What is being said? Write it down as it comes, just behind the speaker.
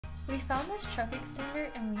We found this truck extender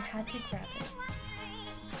and we had to grab it.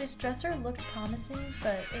 This dresser looked promising,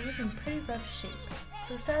 but it was in pretty rough shape,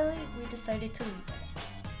 so sadly we decided to leave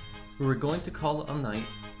it. We were going to call it a night,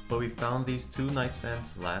 but we found these 2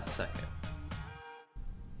 nightstands last second.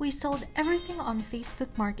 We sold everything on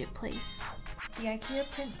Facebook Marketplace. The IKEA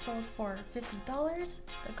print sold for $50,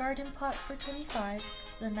 the garden pot for $25,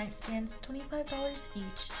 the nightstands $25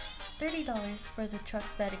 each, $30 for the truck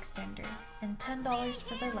bed extender, and $10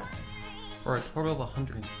 for the ladder. For a total of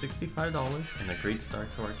 $165 and a great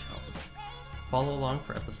start to our challenge. Follow along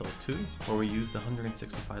for episode 2, where we used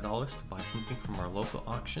 $165 to buy something from our local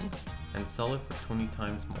auction and sell it for 20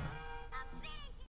 times more.